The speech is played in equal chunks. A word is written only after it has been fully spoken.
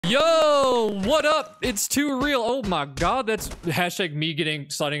Yo, what up? It's too real. Oh my god, that's hashtag me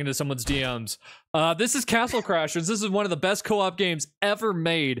sliding into someone's DMs. This is Castle Crashers. This is one of the best co-op games ever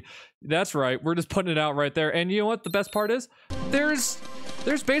made. That's right, we're just putting it out right there. And you know what the best part is? There's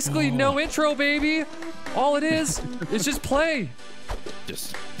basically no intro, baby. All it is just play.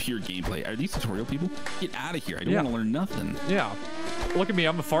 Just pure gameplay. Are these tutorial people? Get out of here. I don't want to learn nothing. Yeah. Look at me,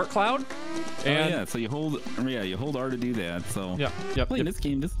 I'm a fart cloud. And yeah, so you hold R to do that. So yeah, playing this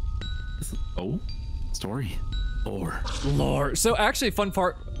game, this story. Lore. So actually fun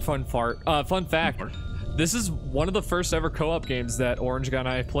fact. This is one of the first ever co-op games that Orange Guy and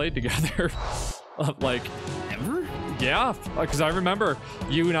I played together. Like ever? Yeah, because I remember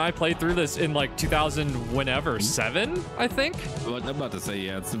you and I played through this in like 2007, I think. Well, I'm about to say,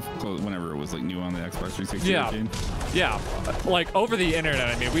 yeah, it's whenever it was like new on the Xbox 360. Yeah, like over the internet.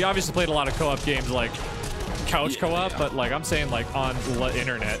 I mean, we obviously played a lot of co-op games like couch co-op, but like I'm saying like on the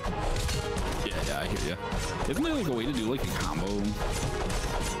internet. Yeah, I hear you. Isn't there like a way to do like a combo?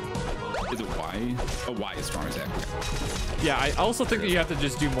 Is it Y? Oh, Y is strong attack. Yeah, I also think that you have to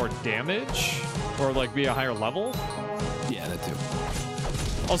just do more damage or like be a higher level. Yeah, that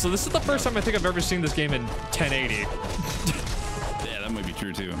too. Also, this is the first time I think I've ever seen this game in 1080. Yeah, that might be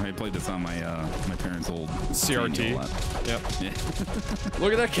true too. I played this on my my parents' old CRT. Yep. Yeah.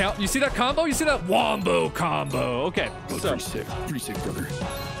 Look at that count. You see that combo? You see that wombo combo? Okay. So, pretty sick, brother.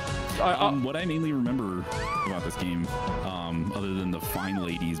 What I mainly remember about this game, other than the fine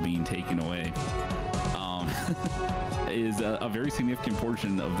ladies being taken away, is a very significant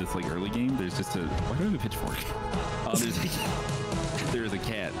portion of this like early game. There's just why do I have a pitchfork? There's a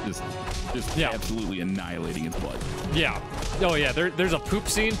cat just absolutely annihilating its butt. Yeah. Oh yeah. There's a poop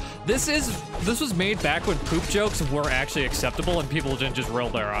scene. This was made back when poop jokes were actually acceptable and people didn't just roll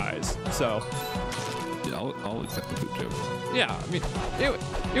their eyes. So. Yeah, I'll accept the poop joke. Yeah, I mean,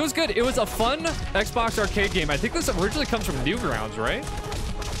 it was good. It was a fun Xbox arcade game. I think this originally comes from Newgrounds, right?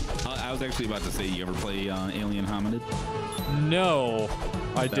 I was actually about to say, you ever play Alien Hominid? No,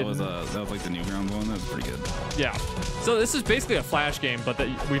 I didn't. That was like the Newgrounds one. That was pretty good. Yeah. So this is basically a Flash game, but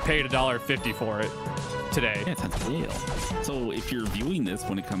we paid $1.50 for it today. Yeah, it's on sale. So if you're viewing this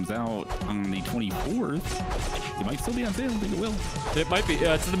when it comes out on the 24th, it might still be on sale. I think it will. It might be.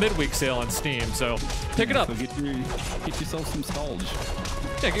 It's the midweek sale on Steam, so pick it up. So get yourself some nostalgia.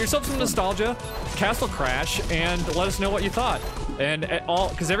 Yeah, get yourself some nostalgia, Castle Crash, and let us know what you thought. And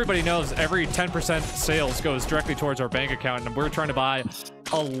because everybody knows every 10% sales goes directly towards our bank account, and we're trying to buy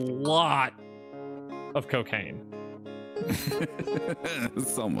a lot of cocaine.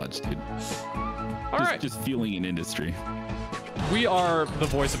 So much, dude. All right. Just fueling an industry. We are the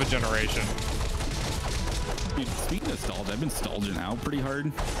voice of a generation. Dude, speaking of nostalgia, I've been nostalgia now pretty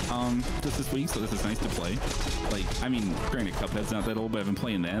hard just this week, so this is nice to play. Like, I mean, granted, Cuphead's not that old, but I've been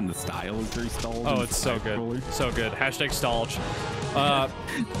playing that, and the style is very stalled. Oh, it's so good. Controller. So good. Hashtag Stalge.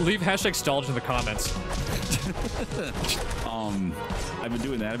 Leave hashtag Stalge in the comments. I've been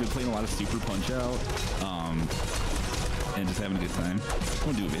doing that. I've been playing a lot of Super Punch-Out, and just having a good time. I'm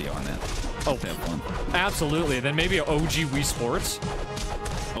gonna do a video on that. Oh, just have fun. Absolutely. Then maybe an OG Wii Sports.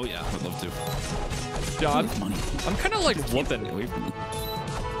 Oh yeah, I'd love to. Yeah, I'm kind of like whooping. Away from me.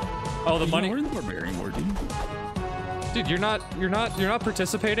 Oh, the money. We're in the Barbarian War, dude. Dude, you're not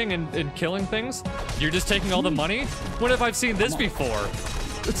participating in killing things. You're just taking all the money. When have I seen this before?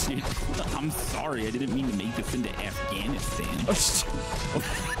 I'm sorry, I didn't mean to make this into Afghanistan.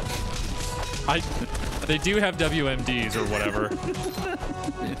 They do have WMDs or whatever.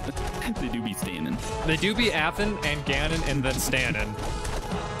 They do be standing. They do be Affin and Ganon and then standing.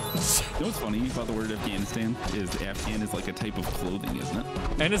 You know what's funny about the word Afghanistan is Afghan is like a type of clothing, isn't it?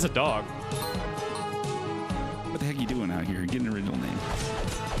 And it's a dog. What the heck are you doing out here? Get an original name.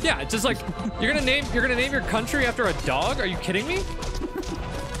 Yeah, it's just like you're gonna name your country after a dog? Are you kidding me?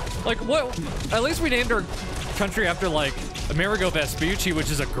 Like what? At least we named our country after like Amerigo Vespucci,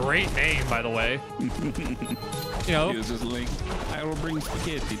 which is a great name, by the way. You know, it was just like, I will bring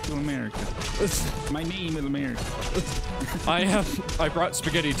spaghetti to America. My name is America. I brought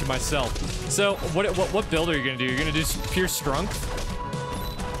spaghetti to myself. So what build are you gonna do? You're gonna do pure strength?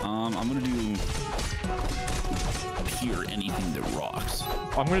 I'm gonna do pure anything that rocks.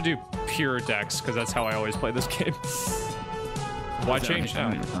 I'm gonna do pure dex because that's how I always play this game. Why change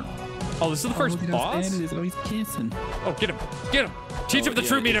now? Oh, this is the first boss? Oh, he's kissing. Oh, get him. Get him. Teach him the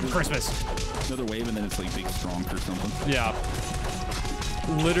true meaning of Christmas. Another wave, and then it's like big strong or something. Yeah.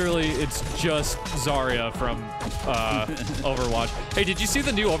 Literally, it's just Zarya from Overwatch. Hey, did you see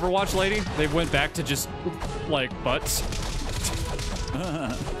the new Overwatch lady? They went back to just, like, butts.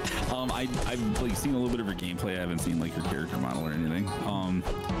 I've like seen a little bit of her gameplay. I haven't seen like her character model or anything.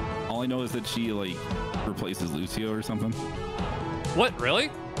 All I know is that she like replaces Lucio or something. What?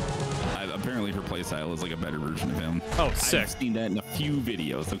 Really? Apparently her playstyle is like a better version of him. Oh, sick. I've seen that in a few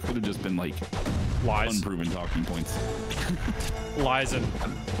videos. So it could have just been like lies, unproven talking points. Lies and,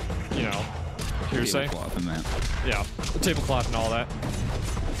 you know, hearsay. Tablecloth and that. Yeah, the tablecloth and all that.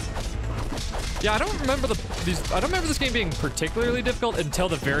 Yeah, I don't remember this game being particularly difficult until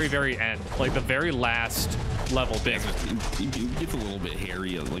the very, very end, like the very last level being. It gets a little bit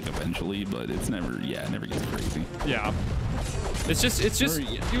hairy, like eventually, but it's never. Yeah, it never gets crazy. Yeah, it's just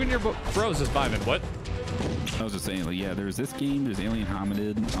you and your bros just vibing. What? I was just saying, like, yeah, there's this game, there's Alien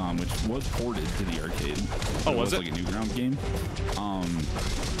Hominid, which was ported to the arcade. Oh, was it? Like a Newgrounds game.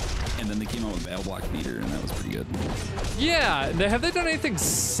 And then they came out with Battle Block Theater, and that was pretty good. Yeah, have they done anything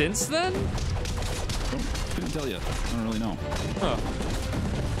since then? Couldn't tell you. I don't really know. Huh.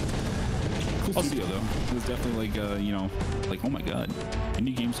 Cool studio though. It was definitely like, you know, like, oh my god,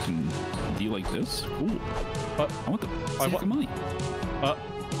 indie games can be like this. Cool. I want the sack of money.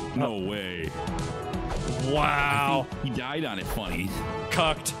 No way. Wow. He died on it. Funny.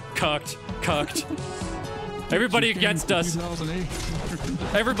 Cucked. Everybody against us.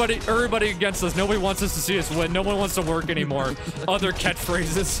 Everybody against us. Nobody wants us to see us win. No one wants to work anymore. Other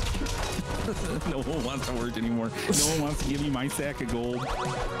catchphrases. No one wants to work anymore. No one wants to give me my sack of gold.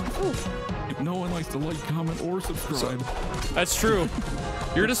 No one likes to like, comment, or subscribe. That's true.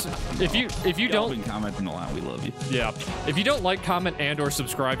 You're just if you don't been commenting a lot, we love you. Yeah. If you don't like, comment, and or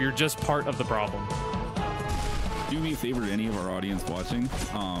subscribe, you're just part of the problem. Do me a favor to any of our audience watching.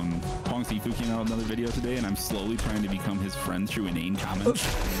 Pong Sifu came out with another video today, and I'm slowly trying to become his friend through inane comments.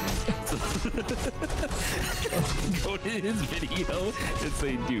 Go to his video and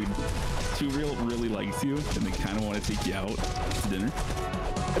say, dude, Too Real really likes you, and they kind of want to take you out to dinner.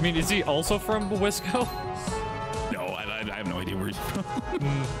 I mean, is he also from Wisco? No, I have no idea where he's from.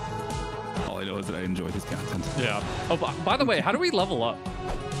 All I know is that I enjoy his content. Yeah. Oh, by the way, how do we level up?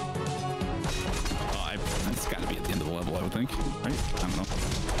 It's got to be at the end of the level, I would think. Right? I don't know.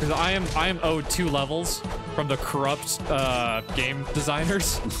 Because I am owed 2 levels from the corrupt game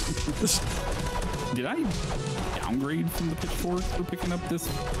designers. Did I downgrade from the pitchfork for picking up this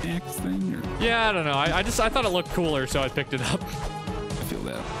axe thing? Or? Yeah, I don't know. I thought it looked cooler, so I picked it up. I feel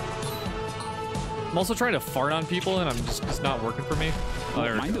that. I'm also trying to fart on people, and I'm just not working for me.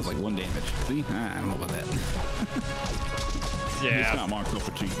 Well, mine does like 1 damage. See? I don't know about that. Yeah. It's not my cup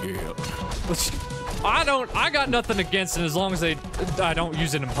of tea. Yeah. I got nothing against it as long as I don't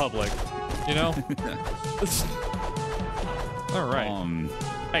use it in public. You know? All right.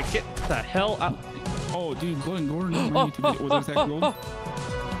 Hey, get the hell out. Oh, dude, Blood and Gore. Was that gold?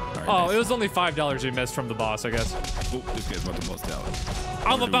 Right, nice. It was only $5 we missed from the boss, I guess. Oh, this guy's about to bust out.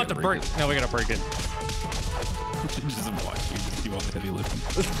 I'm about to break. No, we gotta break it. Just watch you. Just do all the heavy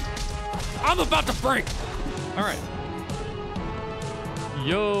lifting. I'm about to break. All right.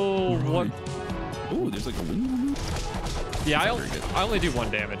 Yo, what? Oh, there's like a wing. Yeah, I only do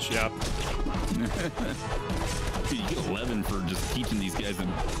 1 damage. Yeah. Dude, you get 11 for just teaching these guys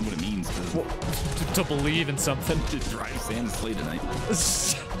what it means to believe in something. To drive sand to slay tonight.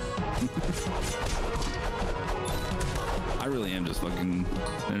 I really am just fucking.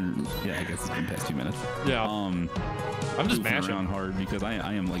 Yeah, I guess it's been past 2 minutes. Yeah. I'm just mashing around hard because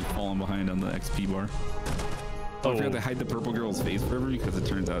I am like falling behind on the XP bar. I forgot to hide the purple girl's face forever because it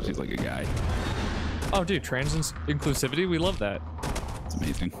turns out she's like a guy. Oh, dude, trans inclusivity, we love that. It's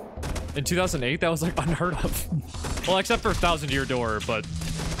amazing. In 2008, that was like unheard of. Well, except for 1,000 Year Door, but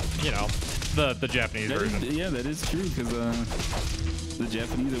you know, the Japanese version. Yeah, that is true because the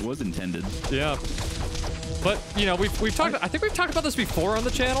Japanese it was intended. Yeah. But you know, we've talked. I think we've talked about this before on the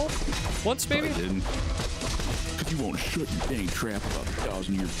channel, once maybe. I didn't. You won't shut your dang trap about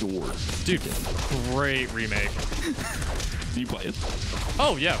 1,000 Year Door. Dude, great remake. Did you play it?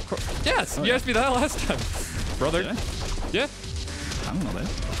 Oh yeah, yes. You asked me that last time, brother. Yeah. I don't know that.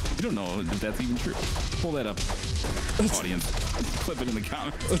 You don't know if that's even true. Pull that up, audience. Clip it in the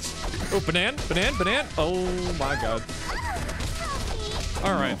comments. Oh, banan. Oh my god.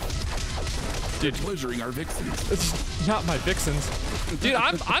 All right. Dude, pleasuring our vixens. It's not my vixens. Dude,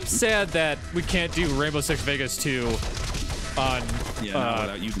 I'm sad that we can't do Rainbow Six Vegas 2 on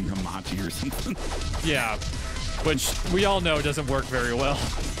without using Hamachi or something. Yeah. Which we all know doesn't work very well.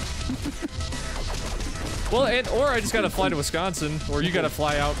 Well, or I just gotta fly to Wisconsin, or you gotta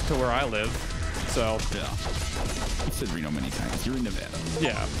fly out to where I live. So yeah. I've said Reno many times. You're in Nevada.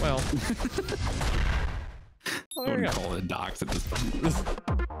 Yeah, well. Don't call it docks at this point.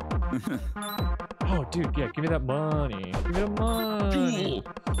 Oh, dude, yeah, give me that money. Give me the money. Jewel.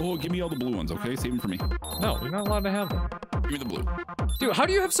 Oh, give me all the blue ones, okay? Save them for me. No, you're not allowed to have them. Give me the blue. Dude, how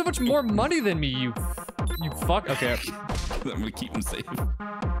do you have so much more money than me, you fuck? Okay. I'm gonna keep him safe.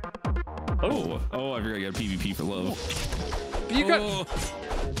 Oh, I forgot I got PvP for love. you got...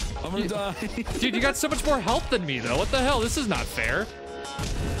 I'm gonna die. Dude, you got so much more health than me, though. What the hell? This is not fair.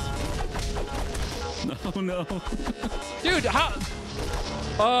 No. Dude, how...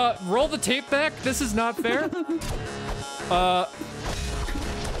 roll the tape back. This is not fair.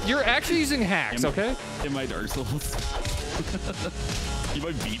 You're actually using hacks, okay? In my Dark Souls. You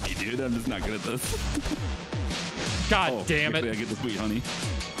might beat me, dude. I'm just not good at this. God damn it. I get the sweet honey.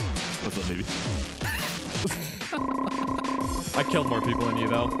 What's up, baby? I killed more people than you,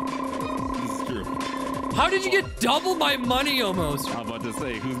 though. This is true. How did you get double my money almost? I'm about to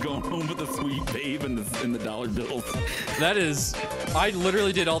say, who's going home with the sweet babe and the dollar bills? That is... I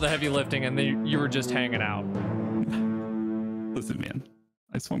literally did all the heavy lifting, and then you were just hanging out. Listen, man.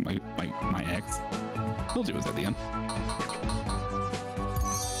 I swung my axe. Told you it was at the end.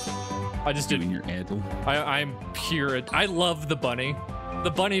 I just didn't. Your adle. I'm pure. I love the bunny. The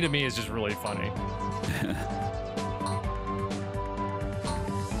bunny to me is just really funny.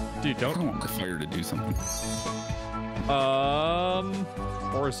 Dude, I don't want the fire to do something.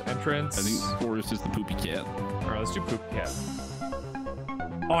 Forest entrance. I think forest is the poopy cat. All right, let's do poop cat.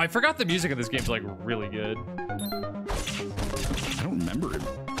 Oh, I forgot the music of this game's like really good. I don't remember it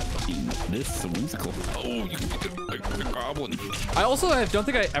being this so musical. Oh, you can get the goblin. I also don't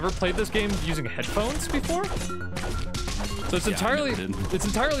think I ever played this game using headphones before. So it's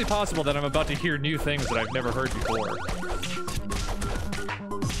entirely possible that I'm about to hear new things that I've never heard before.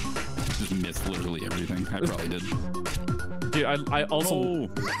 Just missed literally everything. I probably did. Dude, I also...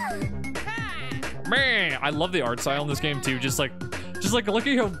 Man, I love the art style in this game too. Just like look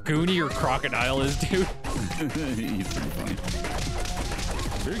at how goony your crocodile is, dude. He's pretty funny.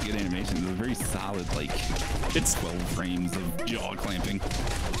 Very good animation. It's a very solid, like, it's 12 frames of jaw clamping.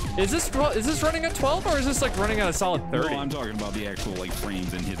 Is this running at 12 or is this like running at a solid 30? No, I'm talking about the actual like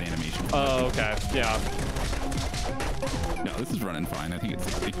frames in his animation. Oh, okay, yeah. No, this is running fine. I think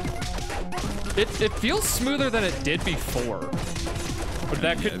it's 60. It feels smoother than it did before. But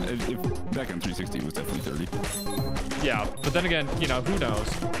that could... back on 360 it was definitely 30. Yeah, but then again, you know, who knows?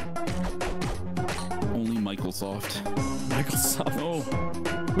 Only Michael soft. Michael soft? Oh.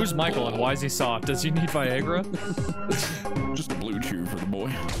 Who's Michael and why is he soft? Does he need Viagra? Just a blue chew for the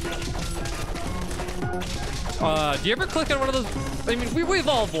boy. Do you ever click on one of those? I mean, we've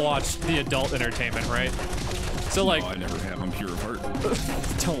all watched the adult entertainment, right? So like... No, I never have. I'm pure of heart.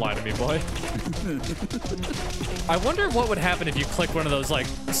 Don't lie to me, boy. I wonder what would happen if you click one of those, like,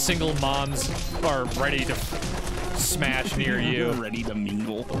 single moms are ready to smash near you. Ready to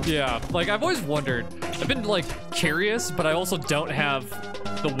mingle. Yeah, like, I've always wondered. I've been, like, curious, but I also don't have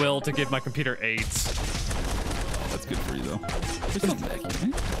the will to give my computer AIDS. Oh, that's good for you, though. There's something back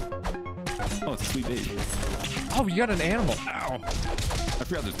here, right? Oh, it's a sweet baby. Oh, you got an animal. Ow. I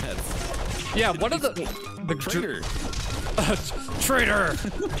forgot there's pets. Yeah, one of the traitor. Traitor.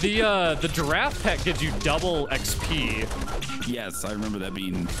 The giraffe pet gives you double XP. Yes, I remember that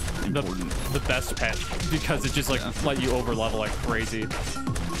being important. The best pet because it just like let you over level like crazy.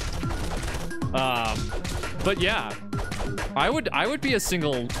 But yeah, I would be a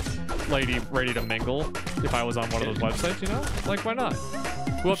single lady ready to mingle if I was on one of those websites. You know, like why not?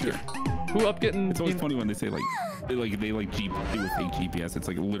 Who up getting? It's always funny when they say like they do a fake GPS. It's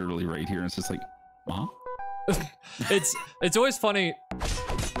like literally right here, and it's just like, huh? It's always funny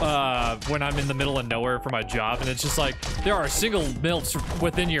when I'm in the middle of nowhere for my job, and it's just like there are single MILFs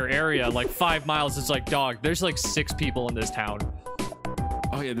within your area, like 5 miles. It's like, dog, there's like 6 people in this town.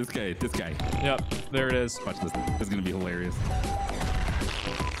 Oh yeah, this guy. Yep, there it is. Watch this. This is gonna be hilarious.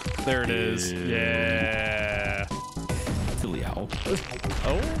 There it is. Yeah. Silly owl.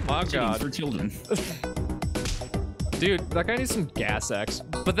 Oh my god. For children. Dude, that guy needs some gas X.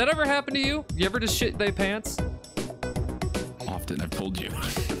 But that ever happened to you? You ever just shit they pants? Often, I've told you.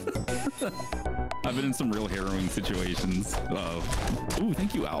 I've been in some real harrowing situations. Ooh,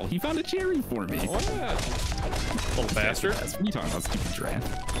 thank you, Owl. He found a cherry for me. Oh, yeah. Little bastard. What are you talking about, stupid giraffe?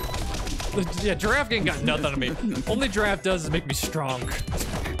 Yeah, giraffe ain't got nothing on me. Only giraffe does is make me strong.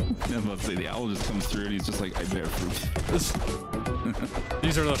 I'm about to say, the owl just comes through and he's just like, I bear fruit.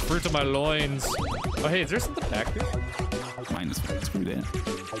 These are the fruits of my loins. Oh, hey, is there something back here? Minus one, screw that.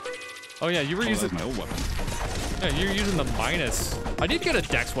 Oh, yeah, you were using... That's my old weapon. Yeah, you're using the minus. I did get a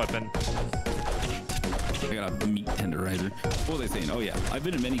dex weapon. I got a meat tenderizer. What was I saying? Oh, yeah. I've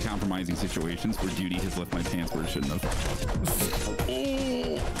been in many compromising situations where duty has left my pants where it shouldn't have. Oh!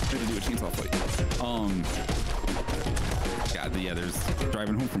 I had to do a chainsaw fight. God, yeah, there's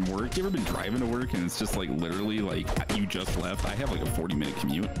driving home from work. You ever been driving to work and it's just like literally like you just left? I have like a 40-minute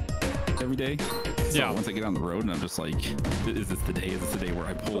commute every day. So yeah. Once I get on the road and I'm just like, is this the day? Is this the day where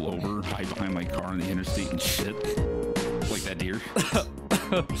I pull over, hide behind my car on the interstate and shit? Like that deer?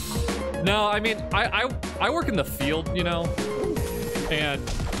 No, I mean, I work in the field, you know, and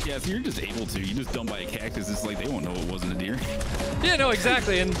yeah, so you're just able to. You just dump by a cactus. It's like they won't know it wasn't a deer. Yeah, no,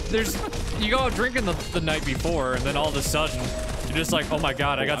 exactly. And you go out drinking the night before, and then all of a sudden, you're just like, oh my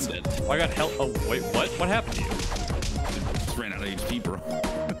god, I got help. Oh wait, what? What happened to you? Just ran out of HP, bro.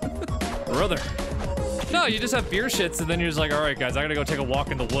 Brother. No, you just have beer shits, and then you're just like, all right, guys, I gotta go take a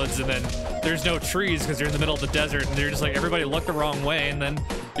walk in the woods, and then there's no trees because you're in the middle of the desert, and you're just like, everybody looked the wrong way, and then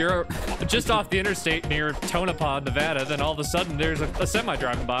you're just off the interstate near Tonopah, Nevada, then all of a sudden there's a semi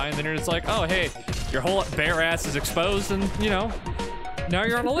driving by, and then you're just like, oh, hey, your whole bare ass is exposed, and, you know, now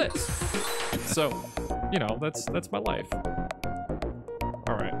you're on a list. So, you know, that's my life.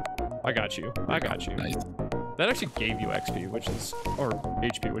 All right, I got you. I got you. Nice. That actually gave you XP, or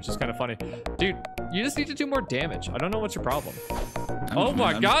HP, which is kind of funny. Dude, you just need to do more damage. I don't know what's your problem. Oh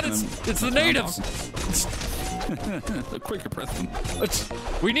my god, it's the natives! Quicker, Preston.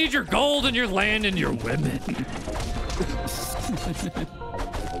 We need your gold and your land and your women.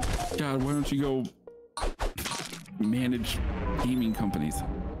 God, why don't you go manage gaming companies?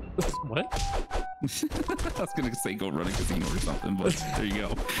 What? I was gonna say go run a casino or something, but there you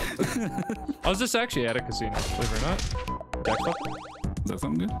go. I was just actually at a casino, believe it or not. Jackpot? Is that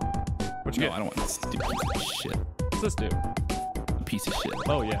something good? What'd you get? I don't want this stupid piece of shit. What's this do? A piece of shit.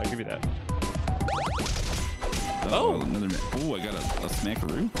 Oh yeah, I'll give you that. Oh, another. Oh, I got a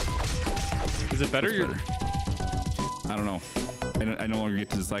smackaroo. Is it better? I don't know. I no longer get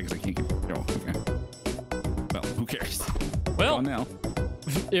to decide because I can't get. Oh, okay. Well, who cares? Well, on now.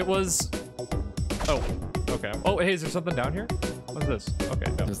 It was. Oh, okay. Oh, hey, is there something down here? What's this?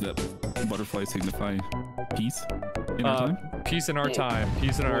 Okay, no. Does that butterfly signify peace in our time? Peace in our time.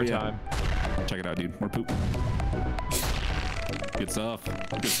 Peace in our time. Check it out, dude. More poop. Good stuff.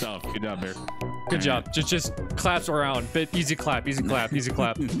 Good stuff. Good job, Bear. Good job. Just claps around. Easy clap. Easy clap. Easy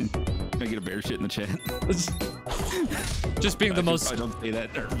clap. Can I get a bear shit in the chat? Just being the most. I don't say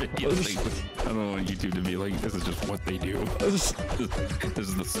that in our videos. I don't want YouTube to be like, this is just what they do. This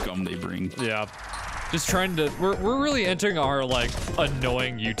is the scum they bring. Yeah. Just trying to. We're really entering our like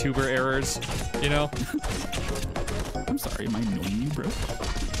annoying YouTuber errors, you know? I'm sorry, am I annoying you, bro?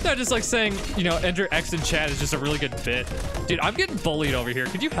 No, just like saying, you know, enter X in chat is just a really good bit. Dude, I'm getting bullied over here.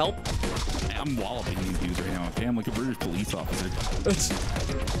 Could you help? I'm walloping these dudes right now. Okay, I'm like a British police officer.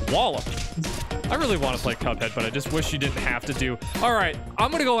 Wallop. I really want to play Cuphead, but I just wish you didn't have to do. All right,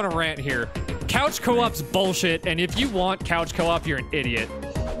 I'm gonna go on a rant here. Couch co-op's bullshit, and if you want couch co-op, you're an idiot.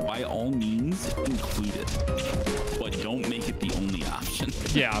 By all means, include it, but don't make it the only option.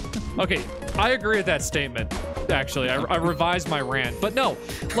 Yeah. Okay, I agree with that statement. Actually, I revised my rant, but no,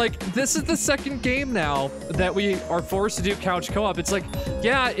 like this is the second game now that we are forced to do couch co-op. It's like,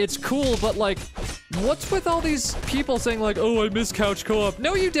 yeah, it's cool, but like, what's with all these people saying like, oh, I miss couch co-op?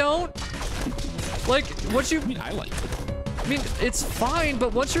 No, you don't. Like, what you? I mean, I like it. I mean, it's fine,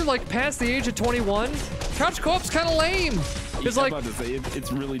 but once you're like past the age of 21, couch co-op's kind of lame. It's like, about to say,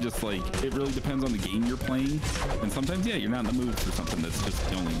 it's really just like, it really depends on the game you're playing, and sometimes, yeah, you're not in the mood for something that's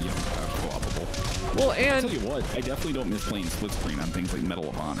just only, you know, co-opable. Well, and I'll tell you what, I definitely don't miss playing split screen on things like Medal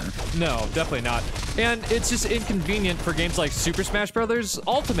of Honor. No, definitely not. And it's just inconvenient for games like Super Smash Brothers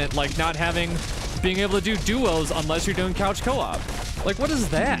Ultimate, like not being able to do duos unless you're doing couch co-op. Like, what is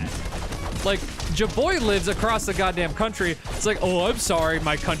that? Like, Jaboy lives across the goddamn country. It's like, oh, I'm sorry,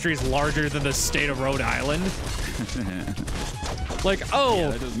 my country's larger than the state of Rhode Island. Like, oh. Yeah,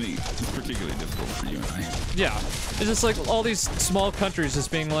 that does make it particularly difficult for you and I. Yeah. It's just like all these small countries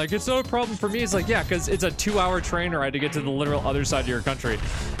just being like, it's no problem for me. It's like, yeah, because it's a 2-hour train ride to get to the literal other side of your country.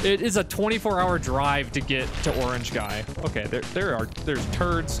 It is a 24-hour drive to get to Orange Guy. Okay, there's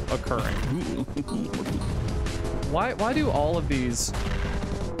turds occurring. Why do all of these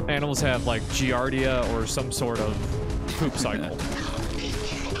animals have like giardia or some sort of poop cycle?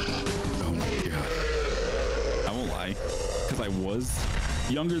 Oh my god. I won't lie, because I was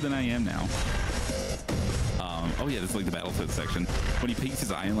younger than I am now. Oh yeah, this is like the Battlefield section. When he peeks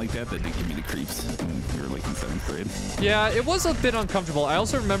his eye in like that did give me the creeps when we were like in 7th grade. Yeah, it was a bit uncomfortable. I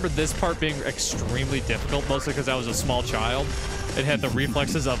also remember this part being extremely difficult, mostly because I was a small child. It had the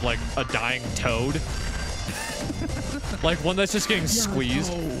reflexes of like a dying toad. Like one that's just getting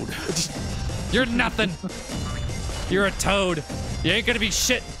squeezed. You're nothing. You're a toad. You ain't gonna be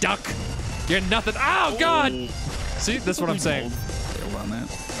shit, duck. You're nothing. Oh god! See, that's what I'm saying. On that.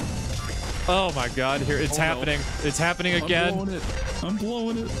 Oh my god, here it's happening. No. It's happening again. I'm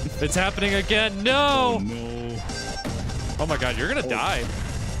blowing it. It's happening again. No. Oh no. Oh my god, you're gonna die.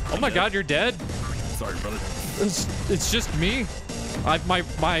 Oh my god, you're dead. Sorry, brother. It's just me. I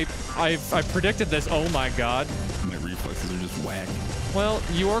predicted this. Oh my god. My reflexes are just whack. Well,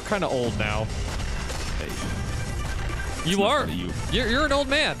 you are kind of old now. Hey. You are. You're an old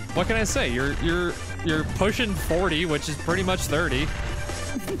man. What can I say? You're pushing 40, which is pretty much 30.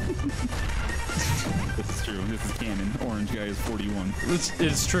 This is true. This is canon. Orange guy is 41.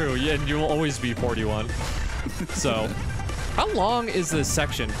 It's true, and you will always be 41. So, how long is this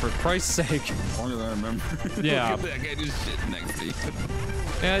section, for Christ's sake? Longer than I remember. Yeah. Look at that guy just shitting next to you.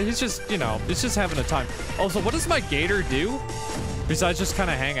 Yeah, he's just, you know, he's just having a time. Also, what does my gator do? Besides just kind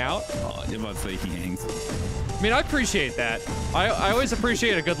of hang out? Oh, I'm about to say he hangs. I mean, I appreciate that. I always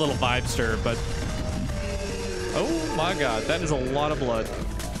appreciate a good little vibe stir, but... Oh my god, that is a lot of blood.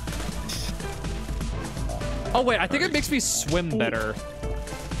 Oh wait, I think it makes me swim better.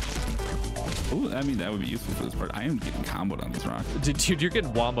 Oh, I mean, that would be useful for this part. I am getting comboed on this rock. Dude, you're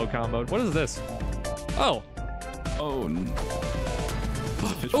getting wombo comboed. What is this? Oh. Oh.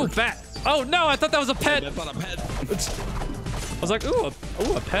 Oh, bat. Oh no, I thought that was a pet. That's not a pet. I was like, ooh,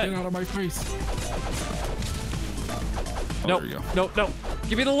 a pet. Get out of my face. Oh, nope. there you go. Nope, nope.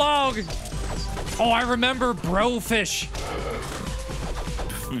 Give me the log. Oh, I remember Brofish.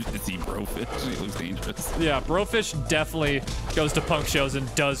 Is he Brofish? He looks dangerous. Yeah, Brofish definitely goes to punk shows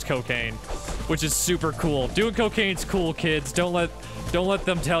and does cocaine, which is super cool. Doing cocaine's cool, kids. Don't let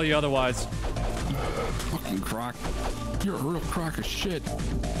them tell you otherwise. Fucking croc. You're a real crock of shit.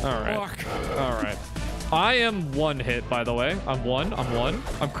 All right. Fuck. All right. I am one hit, by the way. I'm one.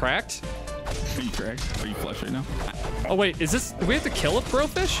 I'm cracked. Are you cracked? Are you flush right now? Oh wait, is this? Do we have to kill a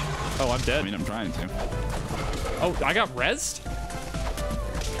Brofish? Oh, I'm dead. I mean, I'm trying to. Oh, I got rezzed?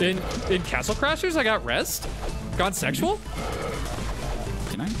 In Castle Crashers, I got rezzed? Gone sexual?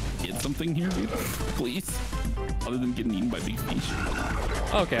 Can I get something here, dude? Please? Other than getting eaten by big fish.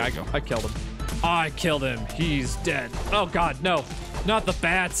 Okay, I killed him. I killed him. He's dead. Oh god, no. Not the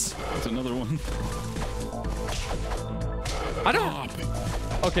bats. That's another one. I don't...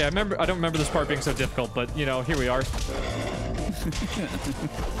 Okay, I don't remember this part being so difficult, but, you know, here we are.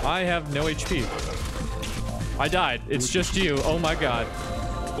 I have no HP. I died. It's just you. Oh my god.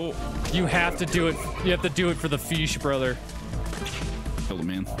 Oh. You have to do it. You have to do it for the fish, brother. Killed a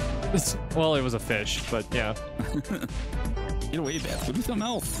man. Well, it was a fish, but yeah. Get away, bats. Go do something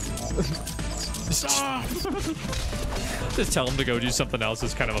else. Stop. Just tell him to go do something else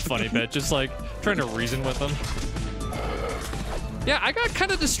is kind of a funny bit. Just like trying to reason with him. Yeah, I got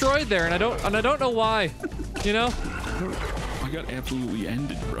kind of destroyed there, and I don't know why. You know? I got absolutely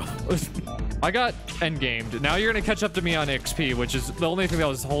ended, bro. I got endgamed. Now you're gonna catch up to me on XP, which is the only thing that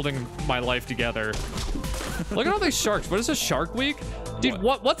was holding my life together. Look at all these sharks. What is a Shark Week? Dude,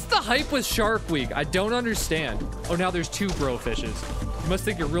 what's the hype with Shark Week? I don't understand. Oh, now there's 2 Brofishes. You must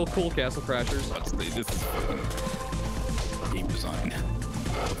think you're real cool, Castle Crashers. This is game design.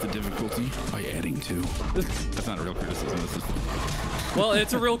 Up the difficulty by adding 2. That's not a real criticism. This is... Well,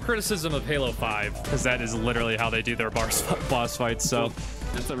 it's a real criticism of Halo 5, because that is literally how they do their boss fights, so... Well,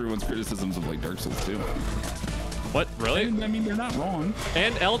 that's everyone's criticisms of, like, Dark Souls, too. What? Really? And, I mean, they're not wrong.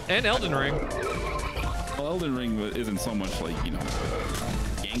 And Elden Ring. Well, Elden Ring isn't so much, like, you know,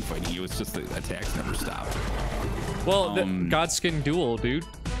 gang fighting you. It's just the attacks never stop. Well, the Godskin Duel, dude.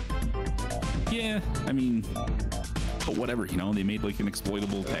 Yeah, I mean... But whatever, you know, they made, like, an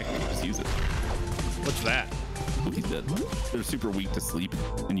exploitable tactic. Just use it. What's that? Oh, he's dead. They're super weak to sleep,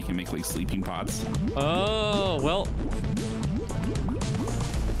 and you can make, like, sleeping pods. Oh, well...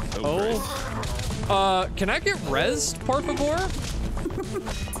 Oh, can I get rezzed, por favor?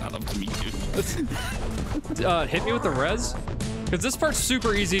 It's not up to me, dude. Hit me with the res? Because this part's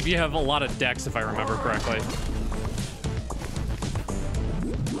super easy if you have a lot of decks, if I remember correctly.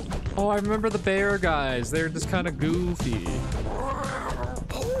 Oh, I remember the bear guys. They're just kind of goofy.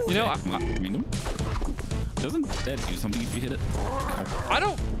 You know, doesn't that do something if you hit it? I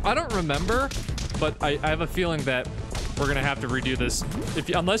don't remember, but I have a feeling that we're gonna have to redo this.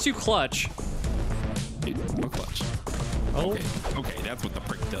 Unless you clutch. No clutch. Oh. Okay, that's what the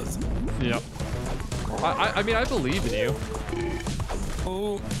prick does. Yep. I mean, I believe in you.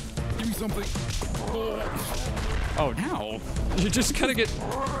 Oh, give me something. Oh, ow. You just kind of get...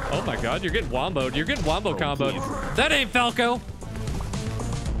 Oh my god, you're getting womboed. You're getting wombo comboed. Please. That ain't Falco.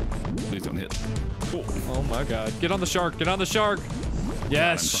 Please don't hit. Oh my god. Get on the shark. Get on the shark.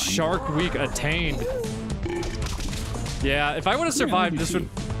 Yes, Shark Week attained. Yeah, if I would have survived, this would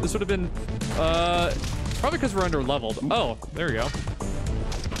have been probably because we're under leveled. Oh, there we go.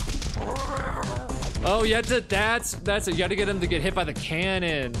 Oh, you have to, that's it. You got to get him to get hit by the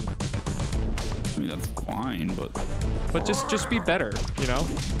cannon. I mean, that's fine, but just be better, you know?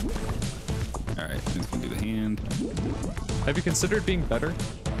 All right, I'm just gonna do the hand. Have you considered being better?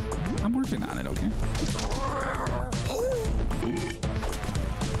 I'm working on it, okay?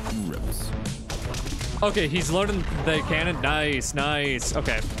 Rips. Okay, he's loading the cannon. Nice, nice.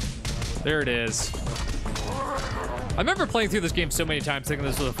 Okay, there it is. I remember playing through this game so many times thinking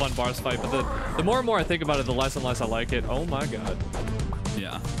this was a fun boss fight, but the more and more I think about it, the less and less I like it. Oh my god.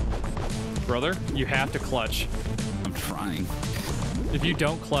 Yeah. Brother, you have to clutch. I'm trying. If you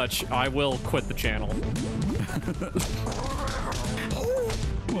don't clutch, I will quit the channel. I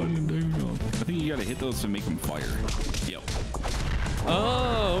think you gotta hit those to make them fire. Yep.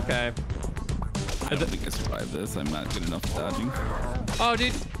 Oh, okay. I don't think I survived this. I'm not good enough at dodging. Oh,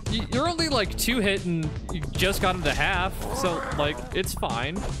 dude, you're only like 2 hit and you just got him to half, so like it's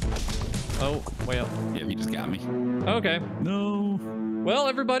fine. Oh, well. Yeah, he just got me. Okay. No. Well,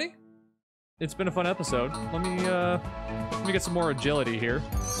 everybody, it's been a fun episode. Let me get some more agility here.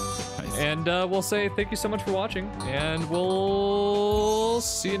 Nice. And we'll say thank you so much for watching, and we'll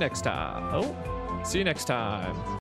see you next time. Oh, see you next time.